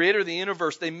 The creator of the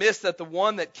universe, they miss that the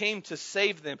one that came to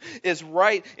save them is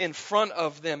right in front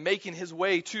of them, making His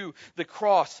way to the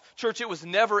cross. Church, it was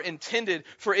never intended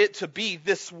for it to be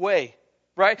this way.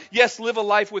 Right? Yes, live a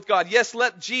life with God. Yes,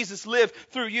 let Jesus live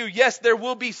through you. Yes, there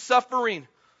will be suffering.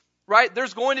 Right?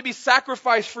 There's going to be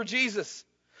sacrifice for Jesus.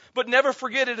 But never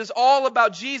forget, it is all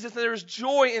about Jesus. And there's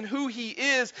joy in who He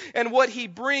is and what He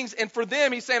brings. And for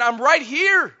them, He's saying, I'm right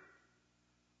here.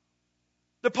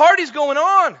 The party's going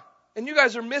on. And you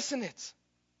guys are missing it.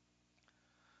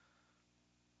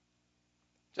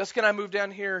 Jessica and I moved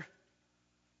down here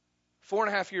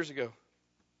 4.5 years ago.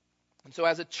 And so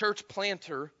as a church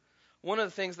planter, One of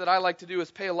the things that I like to do is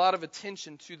pay a lot of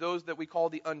attention to those that we call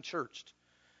the unchurched.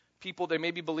 People, they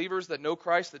may be believers that know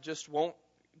Christ that just won't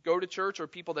go to church, or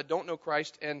people that don't know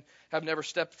Christ and have never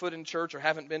stepped foot in church or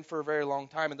haven't been for a very long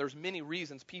time. And there's many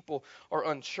reasons people are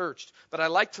unchurched. But I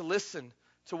like to listen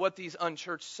to what these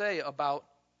unchurched say about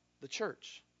the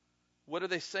church. What are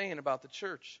they saying about the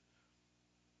church?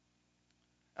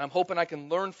 I'm hoping I can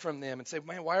learn from them and say,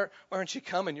 man, why aren't you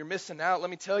coming? You're missing out. Let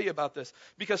me tell you about this.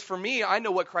 Because for me, I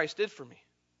know what Christ did for me.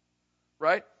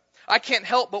 Right? I can't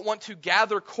help but want to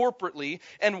gather corporately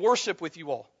and worship with you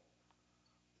all.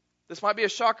 This might be a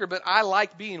shocker, but I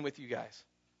like being with you guys.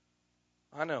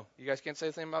 I know. You guys can't say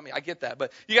the same about me. I get that.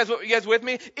 But you guys with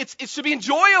me? It should be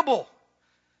enjoyable.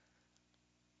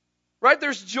 Right?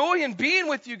 There's joy in being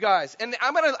with you guys. And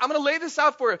I'm gonna lay this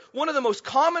out for you. One of the most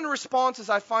common responses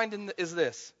I find is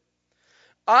this.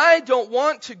 I don't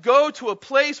want to go to a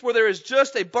place where there is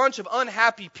just a bunch of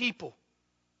unhappy people.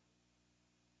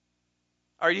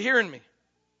 Are you hearing me?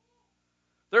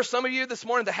 There are some of you this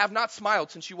morning that have not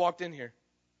smiled since you walked in here.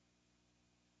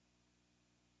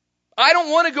 I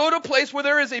don't want to go to a place where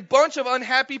there is a bunch of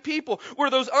unhappy people, where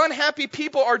those unhappy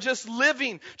people are just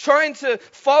living, trying to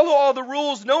follow all the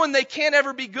rules, knowing they can't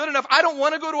ever be good enough. I don't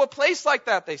want to go to a place like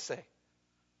that, they say.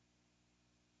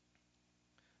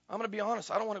 I'm going to be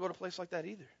honest, I don't want to go to a place like that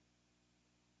either.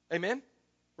 Amen?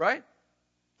 Right?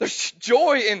 There's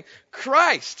joy in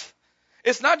Christ.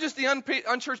 It's not just the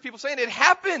unchurched people saying it. It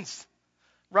happens.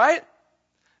 Right?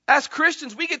 As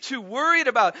Christians, we get too worried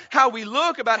about how we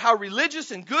look, about how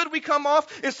religious and good we come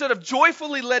off, instead of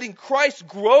joyfully letting Christ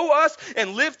grow us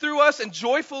and live through us and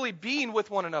joyfully being with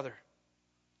one another.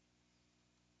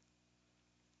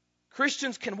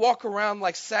 Christians can walk around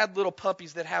like sad little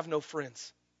puppies that have no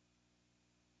friends.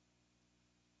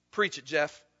 Preach it,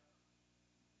 Jeff.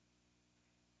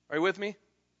 Are you with me?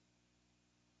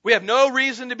 We have no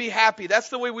reason to be happy. That's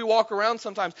the way we walk around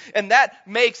sometimes. And that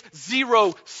makes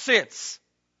zero sense.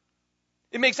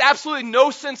 It makes absolutely no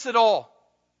sense at all.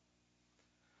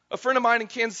 A friend of mine in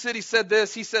Kansas City said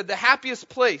this. He said, the happiest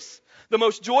place, the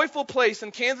most joyful place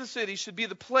in Kansas City should be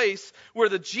the place where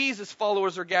the Jesus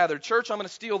followers are gathered. Church, I'm going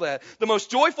to steal that. The most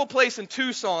joyful place in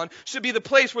Tucson should be the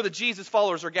place where the Jesus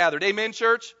followers are gathered. Amen,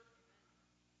 church?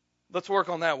 Let's work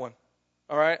on that one.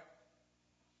 All right?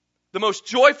 The most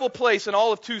joyful place in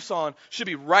all of Tucson should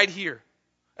be right here.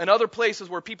 And other places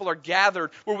where people are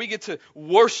gathered, where we get to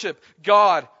worship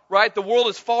God. Right? The world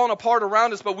is falling apart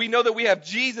around us, but we know that we have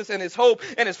Jesus and His hope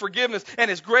and His forgiveness and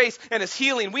His grace and His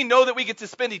healing. We know that we get to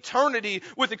spend eternity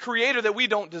with a Creator that we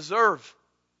don't deserve.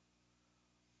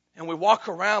 And we walk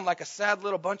around like a sad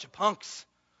little bunch of punks.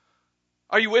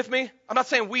 Are you with me? I'm not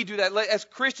saying we do that. As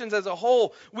Christians as a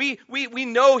whole, we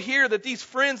know here that these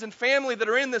friends and family that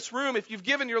are in this room, if you've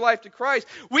given your life to Christ,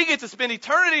 we get to spend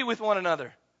eternity with one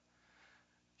another.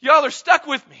 Y'all are stuck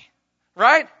with me,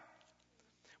 right?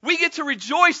 We get to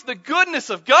rejoice the goodness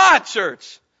of God,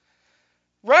 church.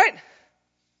 Right?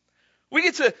 We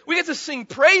get to sing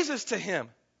praises to Him.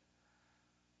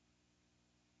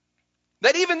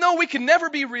 That even though we can never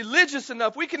be religious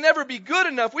enough, we can never be good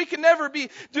enough, we can never be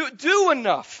do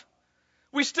enough,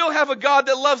 we still have a God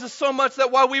that loves us so much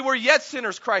that while we were yet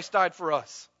sinners, Christ died for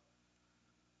us.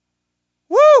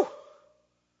 Woo!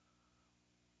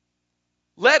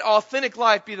 Let Authentic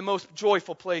Life be the most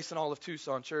joyful place in all of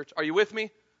Tucson, church. Are you with me?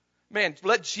 Man,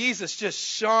 let Jesus just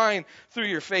shine through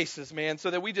your faces, man, so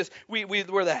that we're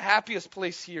the happiest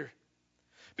place here.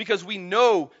 Because we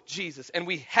know Jesus and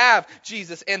we have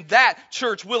Jesus, and that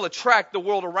church will attract the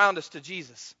world around us to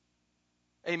Jesus.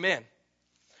 Amen.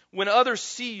 When others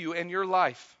see you and your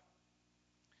life,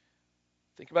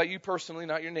 think about you personally,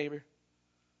 not your neighbor.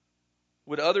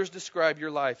 Would others describe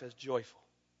your life as joyful?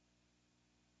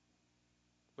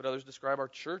 Would others describe our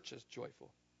church as joyful?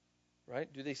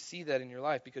 Right? Do they see that in your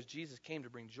life? Because Jesus came to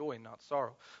bring joy and not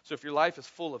sorrow. So if your life is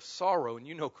full of sorrow and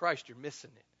you know Christ, you're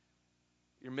missing it.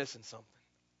 You're missing something.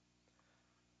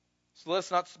 So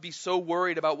let's not be so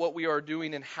worried about what we are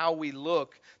doing and how we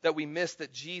look that we miss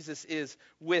that Jesus is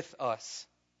with us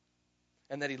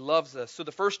and that He loves us. So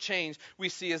the first change we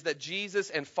see is that Jesus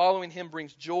and following Him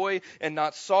brings joy and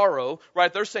not sorrow.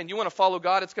 Right? They're saying you want to follow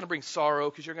God, it's going to bring sorrow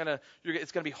because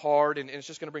it's going to be hard and it's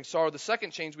just going to bring sorrow. The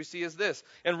second change we see is this,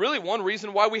 and really one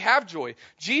reason why we have joy.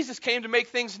 Jesus came to make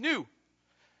things new,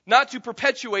 not to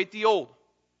perpetuate the old.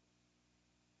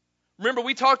 Remember,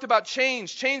 we talked about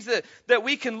change that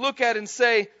we can look at and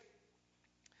say,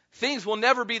 things will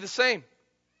never be the same.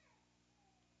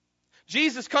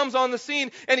 Jesus comes on the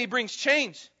scene and He brings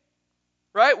change.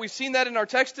 Right? We've seen that in our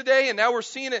text today, and now we're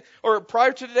seeing it, or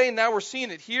prior to today, and now we're seeing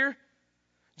it here.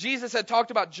 Jesus had talked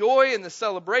about joy and the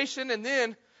celebration, and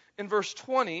then in verse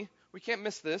 20, We can't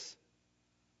miss this.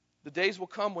 The days will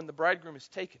come when the bridegroom is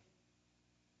taken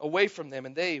away from them,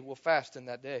 and they will fast in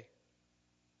that day.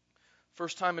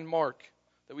 First time in Mark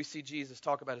that we see Jesus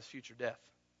talk about his future death.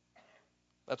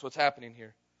 That's what's happening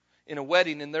here. In a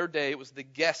wedding in their day, it was the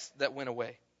guests that went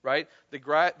away, right? The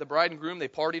bride and groom, they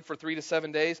partied for 3 to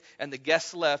 7 days, and the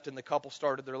guests left, and the couple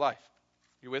started their life.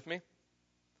 You with me?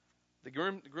 The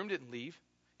groom didn't leave.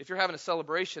 If you're having a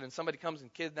celebration and somebody comes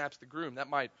and kidnaps the groom, that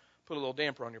might put a little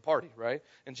damper on your party, right?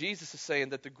 And Jesus is saying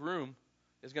that the groom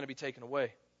is going to be taken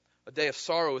away. A day of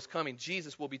sorrow is coming.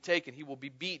 Jesus will be taken. He will be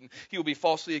beaten. He will be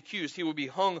falsely accused. He will be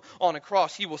hung on a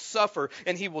cross. He will suffer,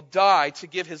 and he will die to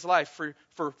give his life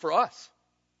for us.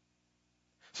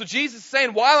 So Jesus is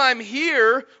saying, while I'm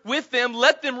here with them,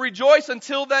 let them rejoice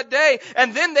until that day,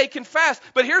 and then they can fast.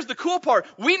 But here's the cool part.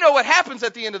 We know what happens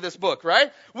at the end of this book,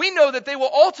 right? We know that they will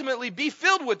ultimately be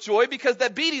filled with joy because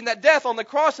that beating, that death on the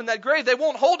cross and that grave, they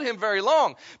won't hold him very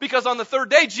long. Because on the third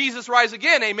day, Jesus rise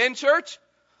again. Amen, church?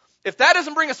 If that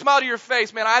doesn't bring a smile to your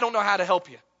face, man, I don't know how to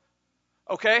help you.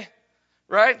 Okay?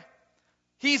 Right?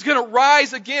 He's going to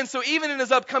rise again. So even in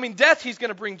his upcoming death, he's going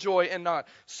to bring joy and not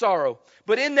sorrow.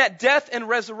 But in that death and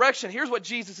resurrection, here's what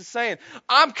Jesus is saying.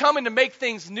 I'm coming to make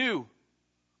things new,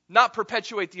 not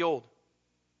perpetuate the old.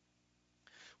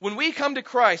 When we come to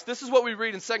Christ, this is what we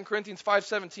read in 2 Corinthians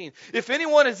 5:17. If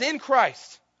anyone is in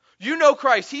Christ, you know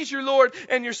Christ. He's your Lord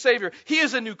and your Savior. He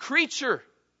is a new creature.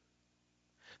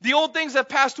 The old things have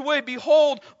passed away.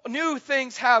 Behold, new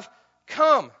things have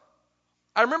come.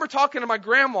 I remember talking to my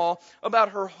grandma about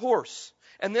her horse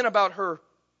and then about her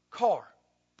car.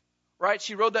 Right?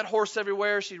 She rode that horse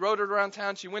everywhere. She rode it around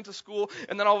town. She went to school.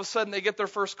 And then all of a sudden they get their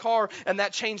first car, and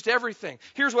that changed everything.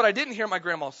 Here's what I didn't hear my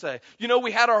grandma say. You know,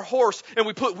 we had our horse, and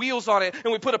we put wheels on it,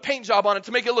 and we put a paint job on it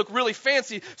to make it look really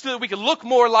fancy so that we could look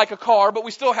more like a car, but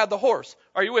we still had the horse.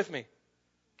 Are you with me?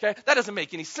 Okay, that doesn't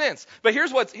make any sense. But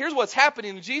here's what's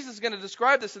happening. Jesus is going to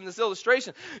describe this in this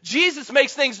illustration. Jesus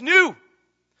makes things new.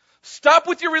 Stop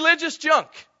with your religious junk,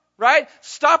 right?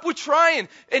 Stop with trying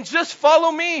and just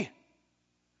follow me.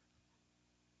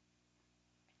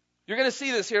 You're going to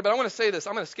see this here, but I want to say this.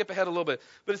 I'm going to skip ahead a little bit.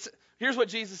 But here's what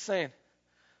Jesus is saying.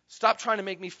 Stop trying to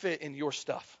make me fit in your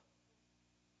stuff.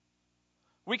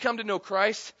 We come to know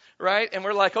Christ, right? And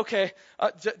we're like, okay,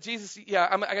 Jesus, yeah,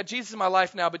 I got Jesus in my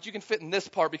life now, but you can fit in this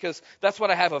part because that's what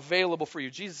I have available for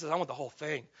you. Jesus says, I want the whole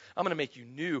thing. I'm going to make you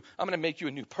new. I'm going to make you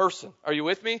a new person. Are you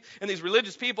with me? And these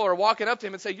religious people are walking up to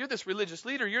him and say, you're this religious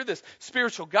leader. You're this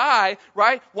spiritual guy,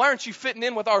 right? Why aren't you fitting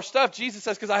in with our stuff? Jesus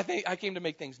says, because I came to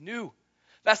make things new.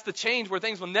 That's the change where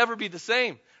things will never be the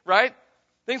same, right?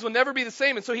 Things will never be the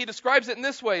same. And so he describes it in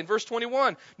this way in verse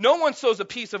 21. No one sews a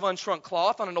piece of unshrunk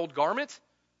cloth on an old garment.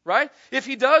 Right? If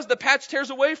he does, the patch tears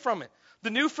away from it.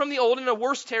 The new from the old, and a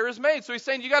worse tear is made. So he's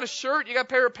saying you got a shirt, you got a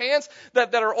pair of pants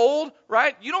that are old,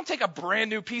 right? You don't take a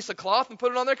brand new piece of cloth and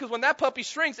put it on there because when that puppy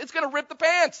shrinks, it's going to rip the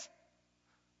pants.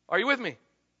 Are you with me?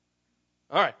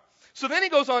 All right. So then he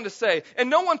goes on to say,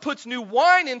 and no one puts new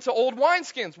wine into old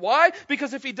wineskins. Why?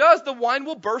 Because if he does, the wine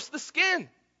will burst the skin.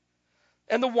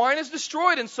 And the wine is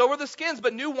destroyed, and so are the skins.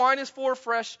 But new wine is for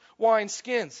fresh wine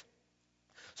skins.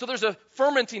 So there's a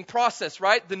fermenting process,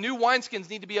 right? The new wineskins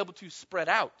need to be able to spread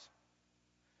out.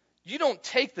 You don't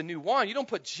take the new wine. You don't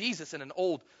put Jesus in an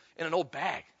old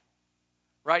bag,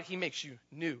 right? He makes you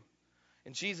new.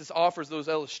 And Jesus offers those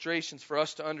illustrations for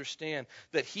us to understand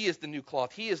that he is the new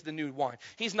cloth. He is the new wine.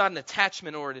 He's not an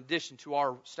attachment or an addition to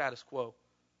our status quo.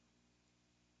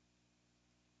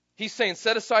 He's saying,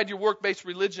 set aside your work-based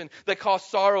religion that causes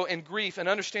sorrow and grief and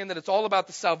understand that it's all about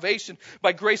the salvation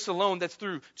by grace alone that's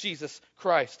through Jesus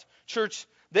Christ. Church,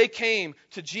 they came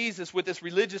to Jesus with this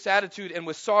religious attitude and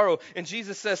with sorrow. And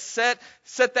Jesus says, set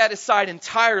that aside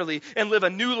entirely and live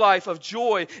a new life of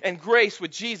joy and grace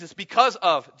with Jesus because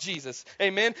of Jesus.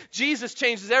 Amen? Jesus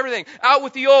changes everything. Out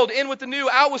with the old, in with the new.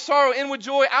 Out with sorrow, in with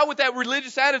joy. Out with that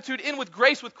religious attitude, in with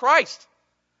grace with Christ.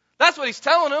 That's what he's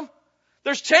telling them.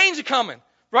 There's change coming.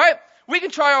 Right? We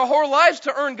can try our whole lives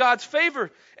to earn God's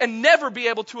favor and never be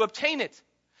able to obtain it.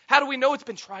 How do we know it's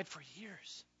been tried for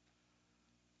years?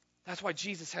 That's why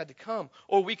Jesus had to come.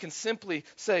 Or we can simply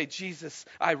say, Jesus,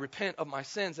 I repent of my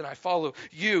sins and I follow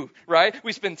you, right?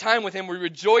 We spend time with him. We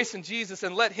rejoice in Jesus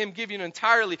and let him give you an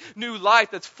entirely new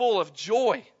life that's full of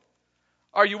joy.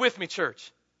 Are you with me,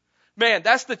 church? Man,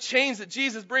 that's the change that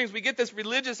Jesus brings. We get this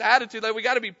religious attitude that we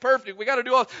got to be perfect. We got to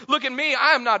do all. Look at me.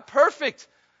 I am not perfect.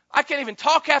 I can't even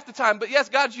talk half the time, but yes,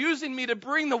 God's using me to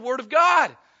bring the Word of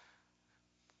God.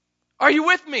 Are you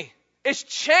with me? It's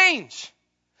change.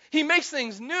 He makes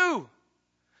things new.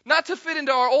 Not to fit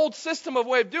into our old system of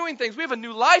way of doing things. We have a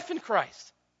new life in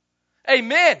Christ.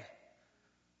 Amen.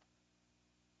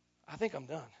 I think I'm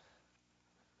done.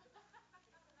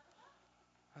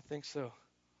 I think so.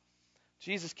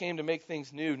 Jesus came to make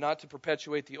things new, not to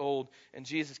perpetuate the old. And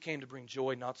Jesus came to bring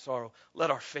joy, not sorrow.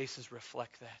 Let our faces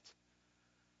reflect that.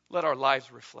 Let our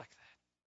lives reflect that.